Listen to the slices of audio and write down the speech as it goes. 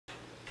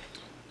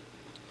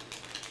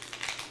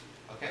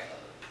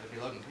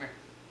Logan, come here.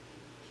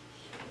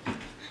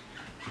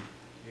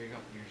 Here you go.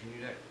 Here's your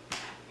new deck.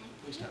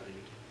 Please stop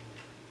videotaping.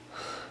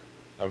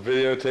 I'm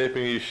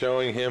videotaping you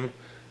showing him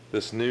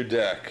this new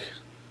deck.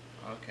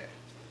 Okay.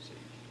 So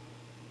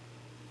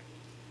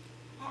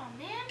Oh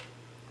man.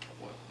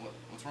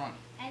 What's wrong?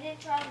 I didn't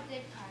draw the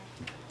good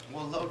card.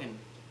 Well, Logan,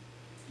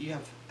 you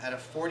have out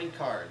of 40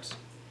 cards.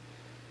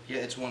 Yeah,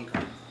 it's one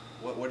card.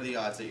 What are the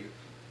odds that you?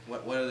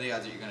 What are the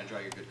odds that you're gonna draw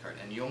your good card?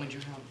 And you only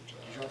drew how? Did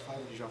you draw 5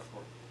 or did you draw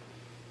 4?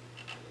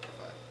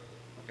 5.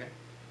 Okay.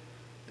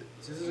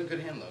 This is a good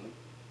hand, Logan.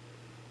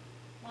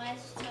 Why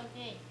is it so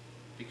good?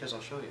 Because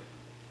I'll show you.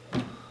 I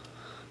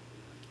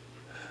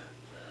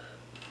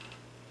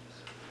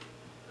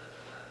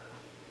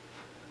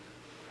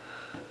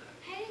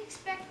didn't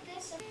expect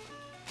this.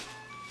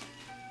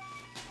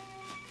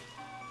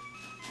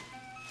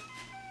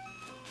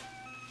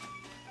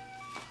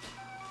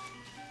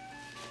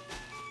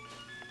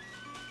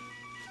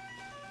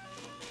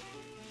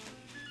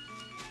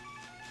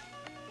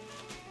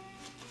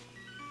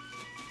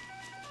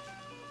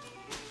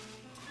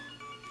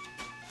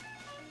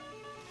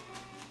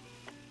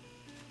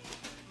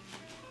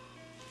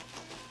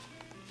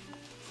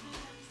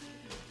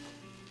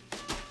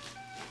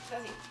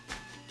 Fuzzy.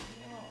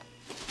 No.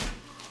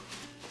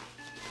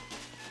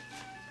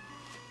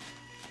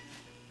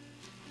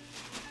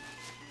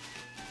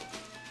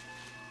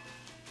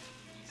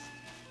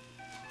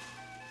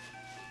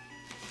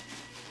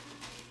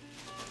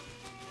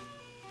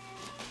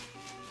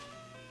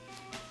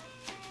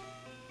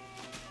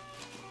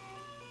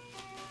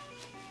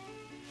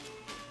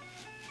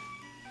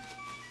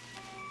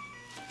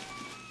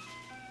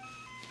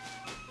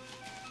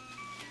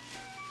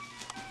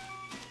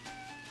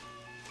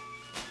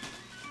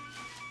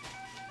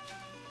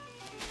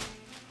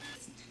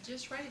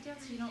 Just write it down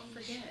so you don't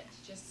forget.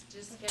 Just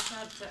sketch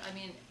out,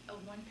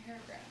 one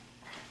paragraph.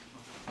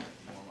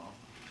 Normal.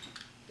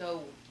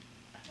 Go.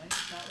 When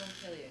it's not going to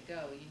kill you,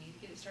 go. You need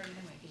to get it started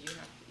anyway because you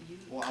have to.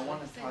 Well, I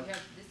want to talk.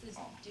 This is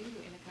due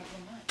in a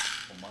couple of months.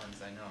 Well, months,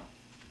 I know.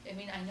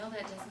 I know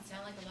that doesn't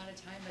sound like a lot of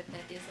time, but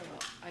that is a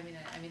lot.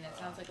 That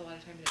sounds like a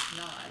lot of time, but it's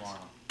not.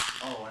 Wow.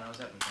 Oh, and I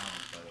was at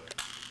McDonald's, by the way.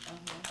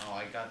 Oh,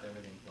 I got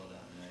everything filled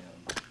out, and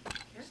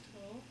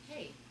Careful.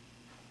 Hey,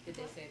 did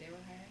they say they were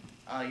hiring?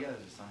 yeah,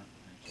 there's a sign.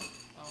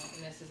 Oh,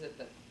 and this is at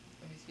the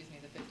 50s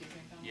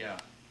McDonald's? Yeah.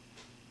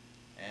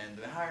 And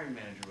the hiring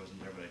manager wasn't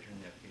there, but I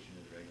turned the application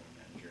to the regular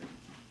manager.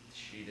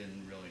 She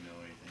didn't really know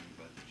anything,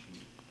 but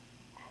she...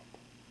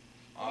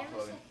 Off,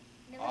 Logan.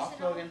 Off,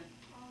 Logan.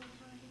 All the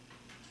time.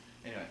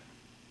 Anyway,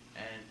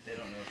 and they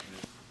don't know if it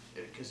was...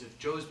 Because if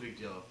Joe's big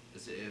deal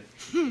is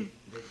if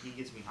he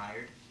gets me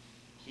hired,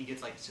 he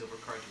gets like silver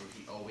cards where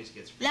he always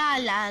gets... La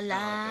la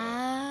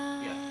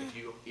la. Yeah,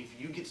 if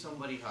you get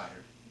somebody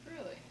hired...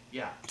 Really?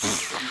 Yeah, you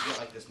get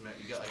like this.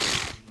 You get like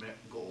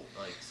gold,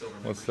 like silver.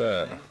 What's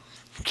that?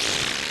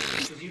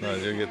 No,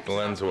 you'll get the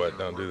lens wet.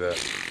 Don't do that.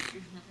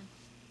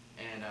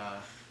 And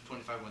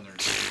 25 when they're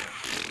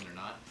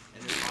not,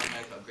 and there's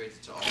automatic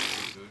upgrades to all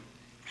free food.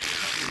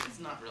 It's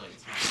not really.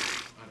 It's not.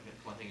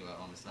 One thing about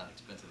home, it's not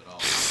expensive at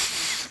all.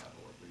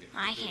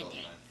 I can't do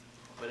it.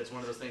 But it's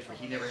one of those things where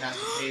he never has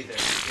to pay there.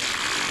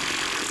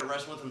 We're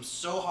wrestling with him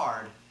so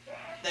hard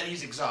that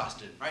he's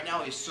exhausted. Right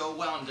now he's so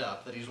wound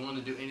up that he's willing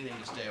to do anything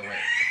to stay awake.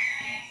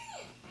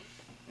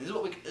 This is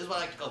what I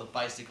like to call the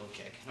bicycle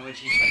kick, in which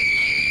he's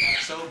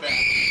like so bad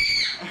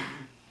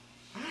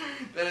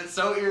that it's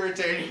so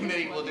irritating that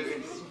he will do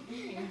it.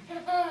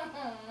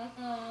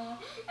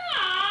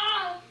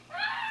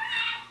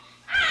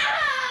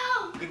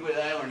 Good way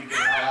that I learned to get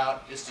it all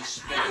out is to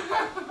spin.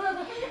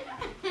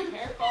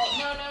 Careful.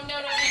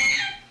 No.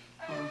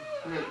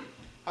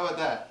 How about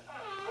that?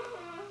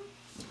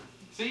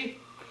 See?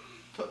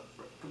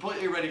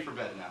 Completely ready for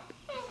bed now.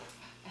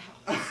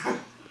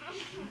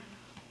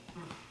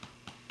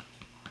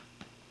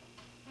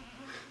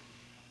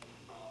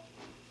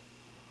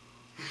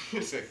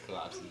 It's like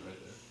collapsing right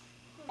there.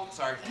 Oh,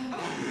 sorry.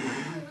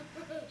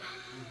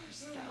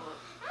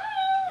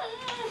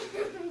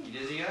 You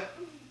dizzy yet?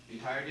 You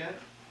tired yet?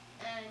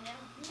 No.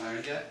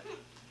 Tired yet?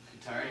 You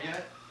tired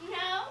yet?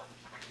 No.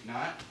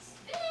 Not?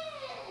 Spin.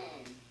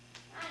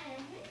 I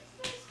am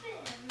Mr.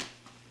 Spin.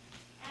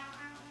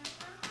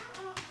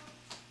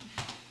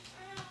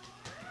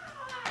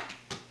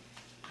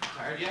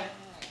 Tired yet?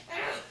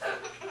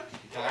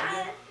 You tired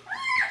yet?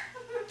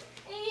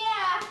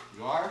 Yeah.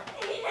 You are?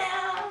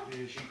 Yeah.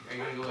 Are you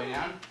gonna go lay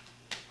down?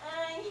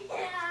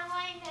 Yeah, I'm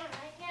lying down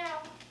right now.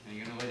 Are you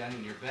gonna lay down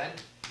in your bed?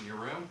 In your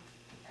room?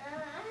 I'm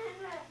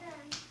not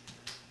done.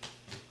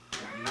 If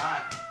you're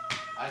not,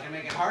 I can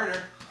make it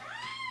harder.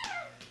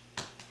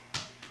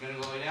 You gonna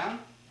go lay down?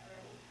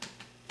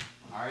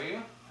 Are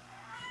you?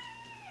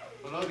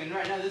 Well, Logan,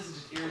 right now this is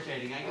just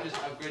irritating. I can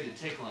just upgrade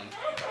to tickling.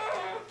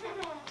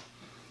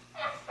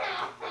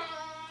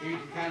 Here, you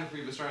can count to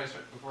 3 before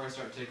I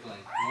start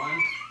tickling.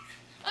 1.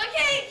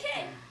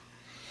 Okay.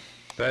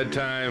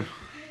 Bedtime.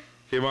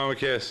 Give Mom a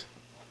kiss.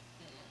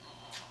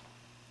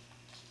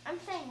 I'm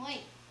saying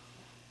wait.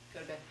 Go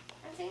to bed.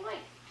 I'm saying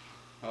wait.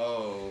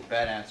 Oh,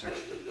 bad answer.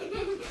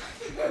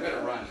 I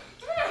better run.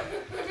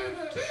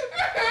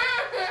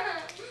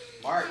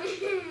 Mark.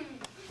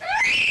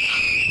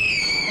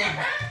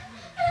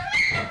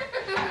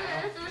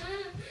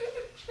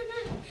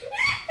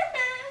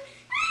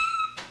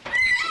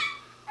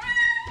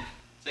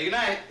 Say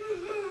goodnight.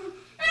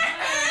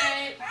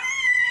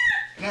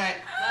 Good night.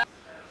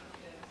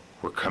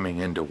 We're coming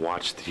in to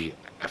watch the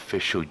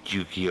official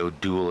Yu-Gi-Oh!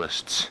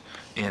 Duelists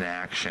in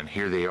action.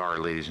 Here they are,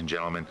 ladies and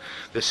gentlemen.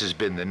 This has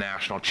been the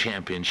national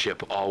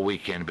championship all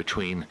weekend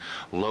between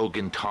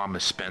Logan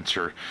Thomas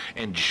Spencer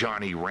and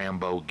Johnny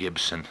Rambo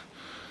Gibson.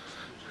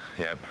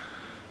 Yep.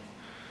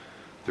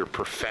 They're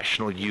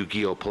professional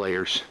Yu-Gi-Oh!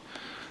 Players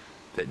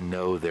that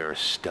know their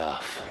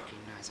stuff.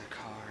 Recognize a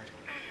card.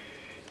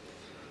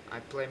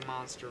 I play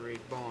Monster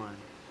Reborn.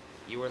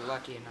 You were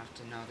lucky enough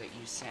to know that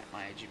you sent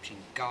my Egyptian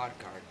god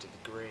card to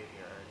the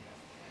graveyard.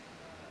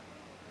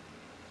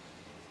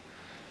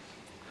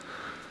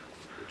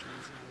 Which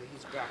means now that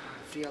he's back on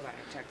the field, I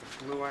attack the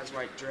Blue Eyes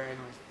White Dragon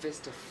with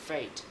Fist of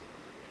Fate.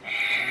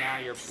 And now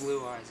your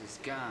Blue Eyes is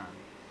gone.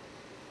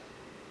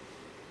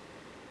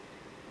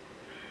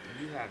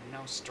 You have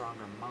no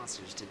stronger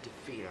monsters to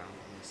defeat on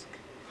Lisk.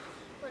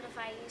 What if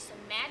I use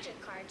some magic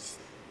cards?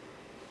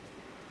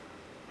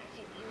 I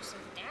could use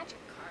some magic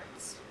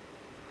cards.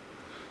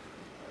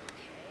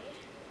 Okay.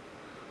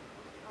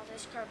 I'll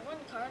discard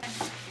one card.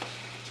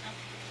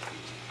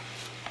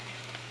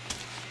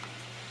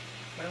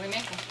 What are we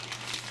making?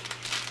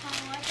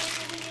 What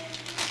did we do?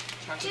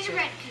 Chocolate chip?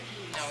 Gingerbread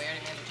cookies. No, we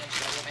already made the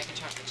gingerbread. We're making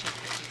chocolate chip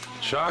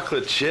cookies.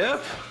 Chocolate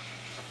chip?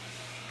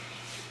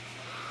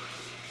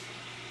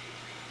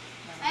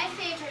 My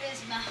favorite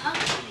is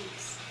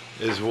Mahunkies.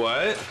 Is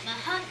what?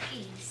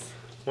 Mahunkies.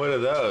 What are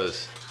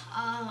those?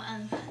 Oh,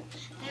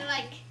 they're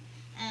like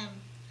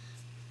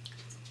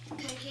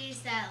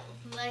cookies that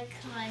look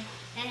like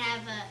they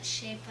have a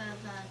shape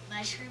of a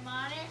mushroom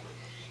on it,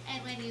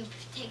 and when you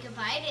take a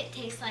bite, it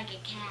tastes like a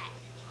cat.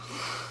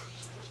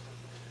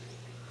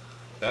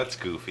 That's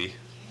goofy.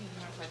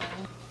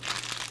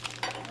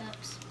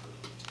 Oops.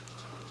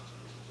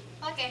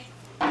 Okay.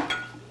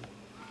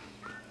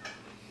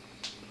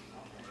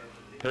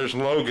 There's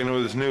Logan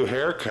with his new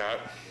haircut.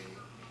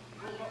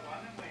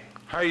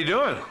 How you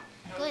doing?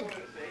 Good.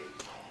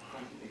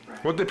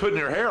 What'd they put in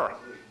your hair?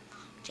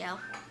 Gel.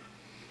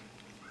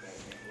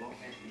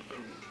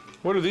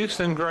 What are these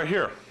things right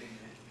here?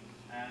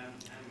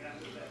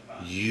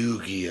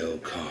 Yu-Gi-Oh!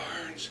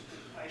 Cards.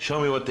 Show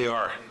me what they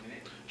are.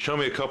 Show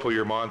me a couple of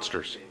your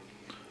monsters.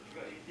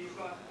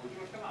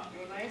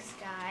 This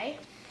guy.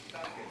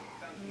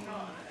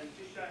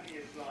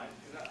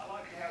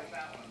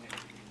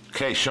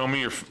 Okay, show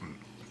me your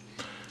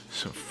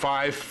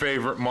 5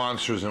 favorite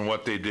monsters and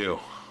what they do.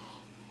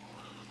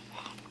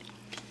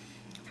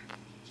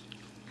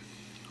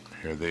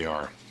 Here they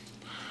are.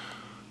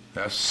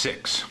 That's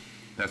 6.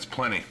 That's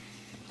plenty.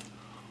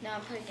 Now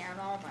I'm putting out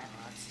all my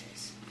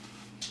monsters.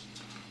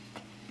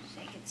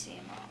 So you can see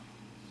them all.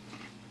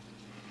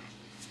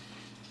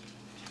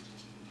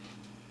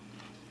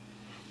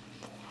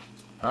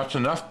 That's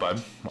enough,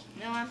 bud.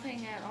 No, I'm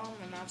putting out all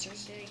my monsters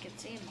so you can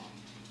see them all.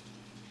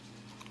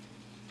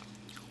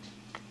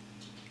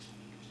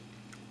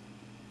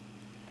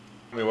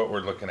 Tell me what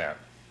we're looking at.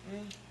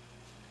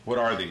 What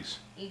are these?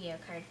 Yu-Gi-Oh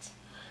cards.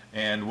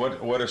 And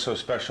what is so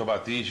special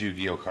about these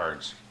Yu-Gi-Oh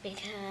cards?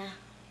 Because,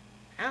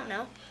 I don't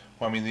know.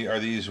 Well, I mean, are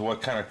these,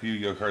 what kind of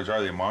Yu-Gi-Oh cards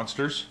are they?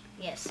 Monsters?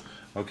 Yes.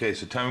 Okay,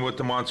 so tell me what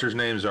the monsters'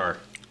 names are.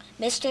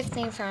 Mischief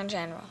Newfound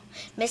General,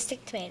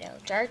 Mystic Tomato,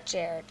 Dark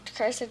Jared,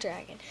 Curse of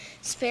Dragon,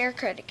 Spare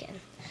Critican,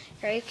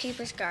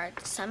 Gravekeeper's Guard,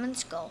 Summon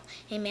Skull,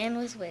 A Man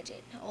with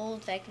Widget,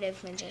 Old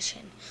Vegetative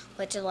Magician,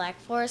 Witch of Black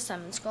Forest,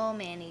 Summon Skull,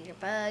 Man-Eater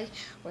Bug,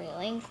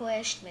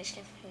 Relinquished,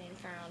 Mischief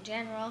Infernal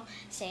General,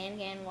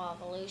 Sandgan, Wall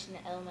of Illusion,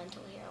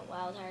 Elemental Hero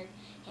Wildheart,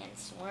 and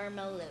Swarm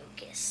of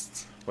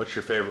Locusts. What's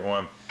your favorite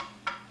one?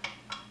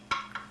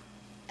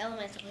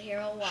 Elemental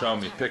Hero Wildheart. Show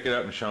me. Pick it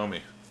up and show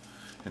me.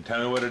 And tell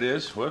me what it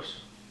is.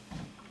 Whoops.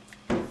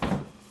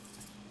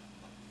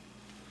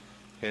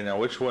 Okay, now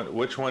which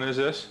one is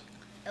this?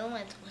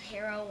 Elemental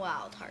Hero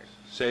Wildheart.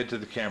 Say it to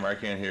the camera. I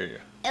can't hear you.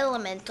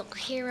 Elemental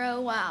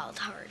Hero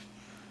Wildheart.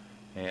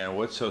 And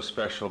what's so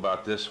special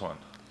about this one?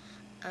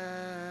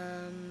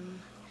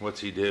 What's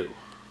he do?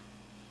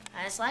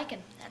 I just like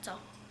him, that's all.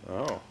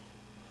 Oh.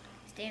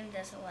 Steven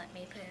doesn't let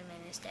me put him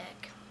in his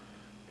deck.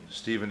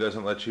 Steven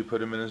doesn't let you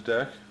put him in his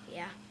deck?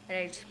 Yeah, but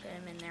I just put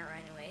him in there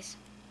anyways.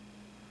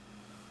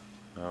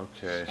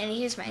 Okay. And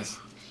here's my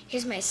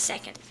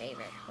second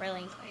favorite,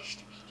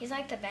 Relinquished. He's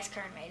like the best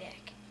card in my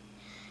deck.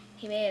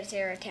 He may have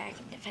 0 attack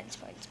and defense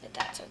points, but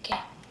that's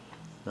okay.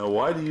 Now,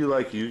 why do you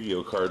like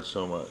Yu-Gi-Oh cards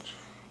so much?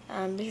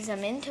 Because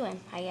I'm into him,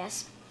 I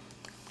guess.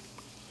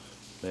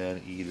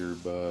 Man-Eater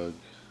Bug.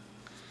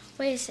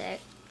 Wait a sec.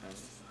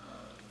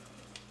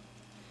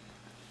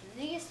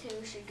 These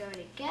two should go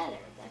together.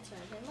 That's what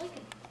I've been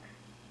looking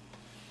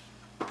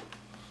for.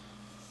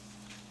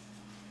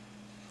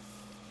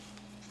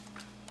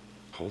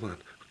 Hold on.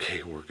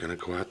 Okay, we're gonna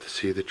go out to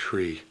see the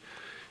tree.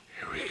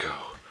 Here we go.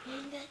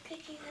 And the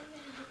cookies in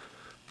there.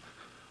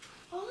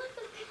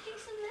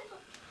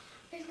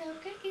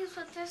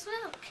 but there's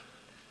milk.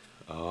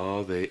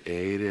 Oh, they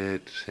ate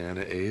it.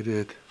 Santa ate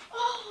it.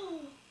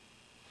 Oh!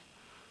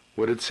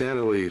 What did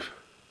Santa leave?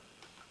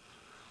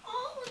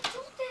 Oh, what's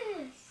all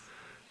this?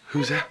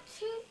 Who's that?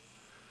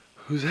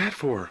 Who's that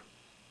for?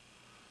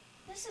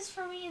 This is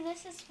for me and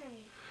this is for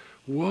me.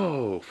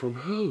 Whoa, from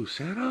who?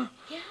 Santa?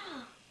 Yeah.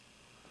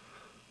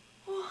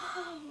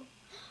 Whoa.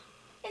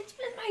 It's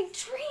been my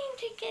dream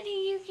to get a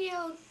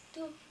Yu-Gi-Oh!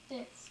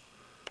 This.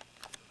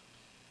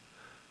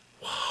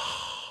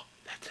 Whoa,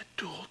 that's a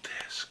dual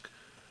disc.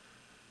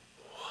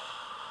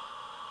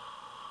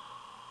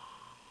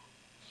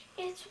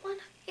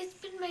 It's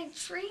been my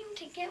dream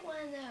to get one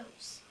of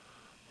those.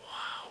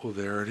 Wow, well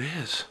there it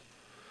is.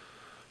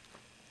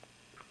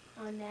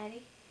 Oh,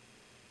 Daddy.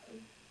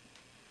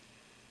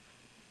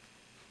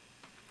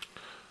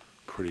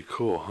 Pretty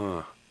cool,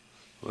 huh?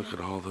 Look at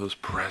all those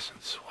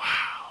presents.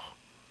 Wow.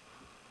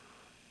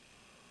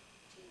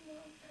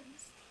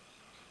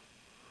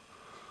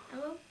 I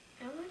want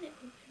to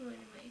open one of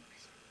my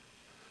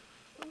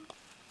presents.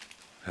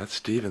 That's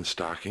Steven's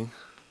stocking.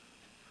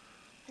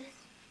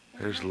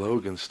 There's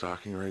Logan's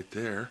stocking right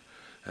there.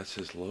 That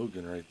says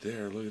Logan right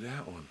there. Look at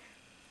that one.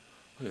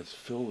 Look, it's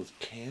filled with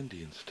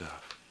candy and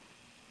stuff.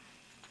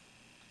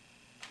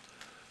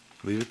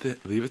 Leave it there.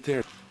 Leave it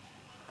there.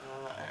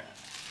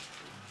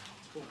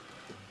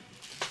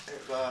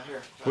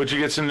 Here. Would you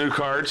get some new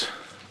cards?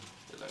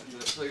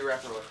 Fill your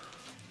wrapper with.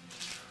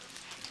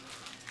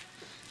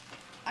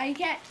 I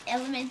got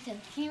Elemental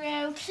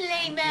Hero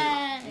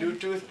Clayman. New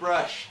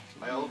toothbrush.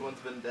 My old one's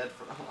been dead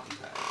for a long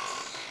time.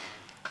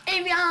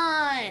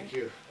 Avion. Thank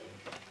you.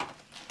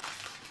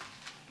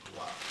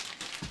 Wow.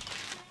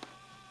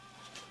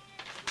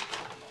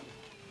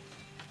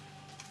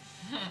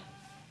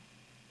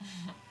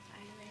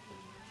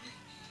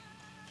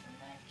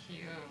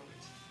 Cute.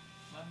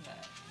 Love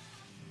that.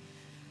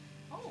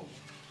 Oh.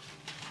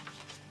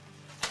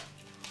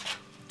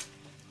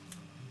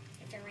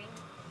 It's a ring.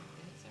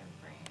 It's a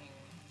ring.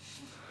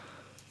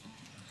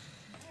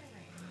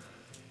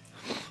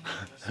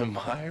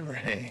 My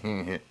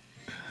ring.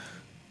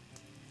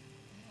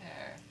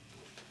 There.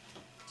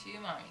 To you,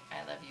 Mommy.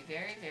 I love you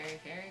very, very,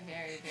 very,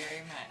 very,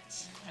 very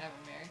much. Have a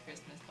Merry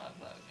Christmas, love,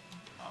 Logan.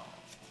 Oh,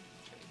 it's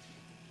really cute.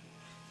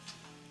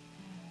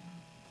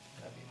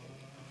 Love you,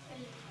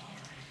 baby.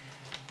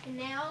 And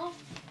now,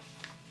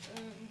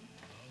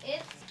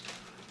 it's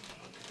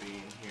Be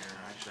in here.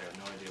 Actually, I have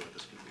no idea what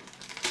this could be.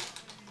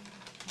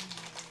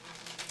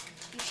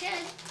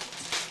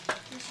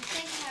 you should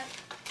think about.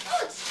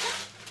 Oh, it's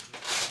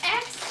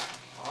X.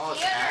 Oh,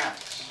 it's Deodorant.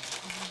 Axe.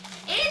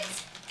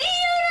 It's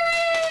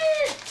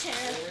deodorant.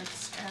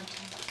 It's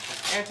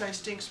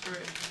anti-stink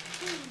spray.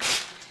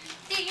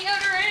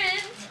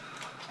 Deodorant.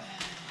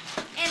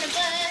 And a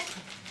book.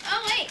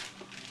 Oh wait,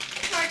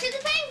 March of the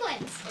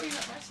Penguins. Oh, you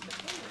got March of the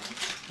Penguins.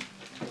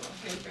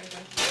 Okay, right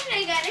there. And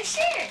I got a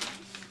shirt.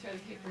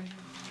 Toilet paper.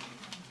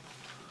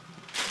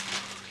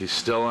 He's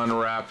still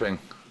unwrapping.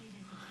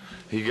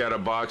 He got a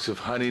box of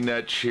Honey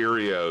Nut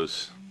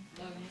Cheerios.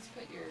 Logan, let's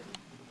put your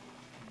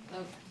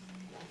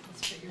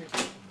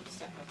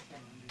stuff up there.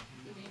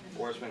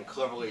 Or it's been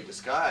cleverly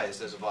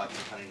disguised as a box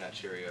of Honey Nut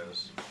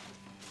Cheerios.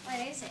 What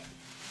is it?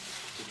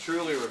 To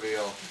truly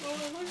reveal.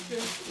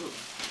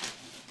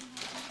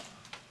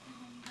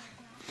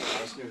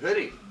 Nice new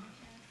hoodie.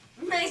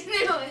 Nice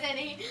new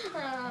hoodie.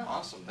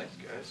 Awesome, thanks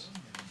guys.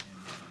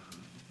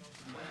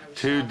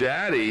 To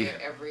Daddy.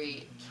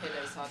 Every kid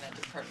I saw in that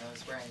department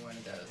was wearing one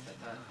of those. I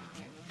thought,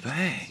 okay.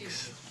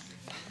 Thanks.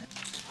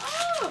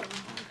 Oh!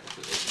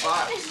 It's a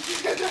box.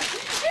 It's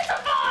a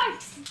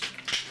box!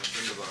 What's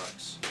in the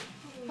box?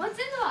 What's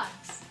in the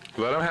box?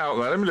 Let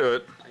him do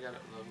it. I got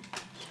it, Logan.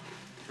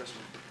 Trust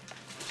me.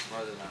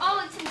 Smarter than I.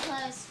 Oh, it's in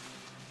clothes.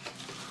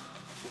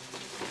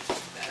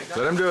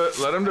 Let him do it.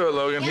 Let him do it,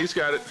 Logan. He's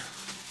got it.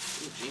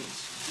 Ooh,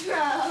 jeans.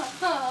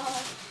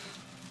 Oh.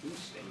 Ooh,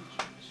 stained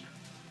jeans.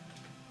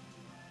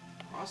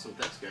 Awesome,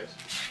 thanks guys.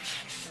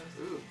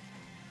 Ooh,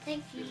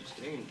 Thank you. these are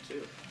stained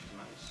too.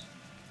 Nice.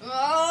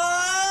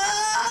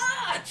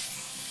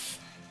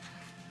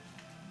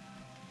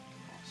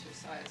 It's your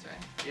size,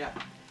 right? Yeah.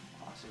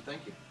 Awesome,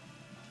 thank you.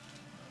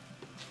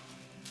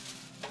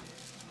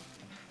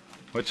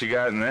 What you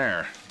got in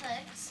there?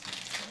 Books.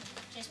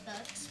 Just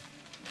books.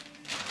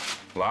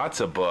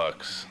 Lots of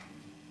books.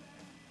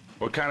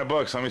 What kind of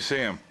books? Let me see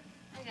them.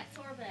 I got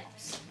 4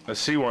 books. Let's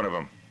see one of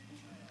them.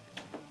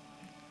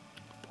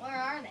 Where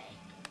are they?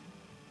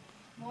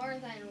 More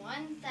than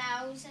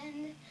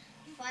 1,000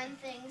 fun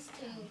things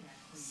to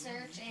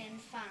search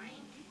and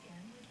find.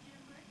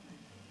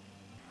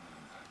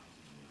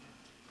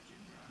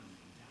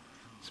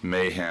 It's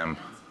mayhem.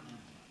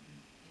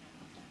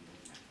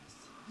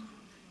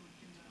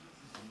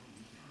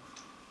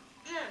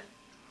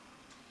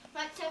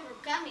 Leftover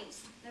gummies.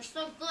 They're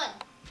so good.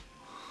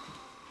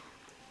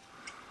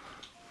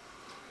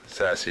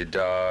 Sassy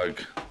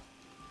dog.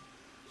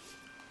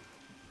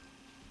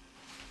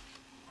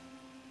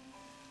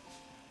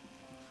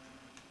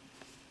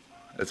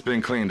 It's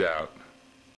been cleaned out.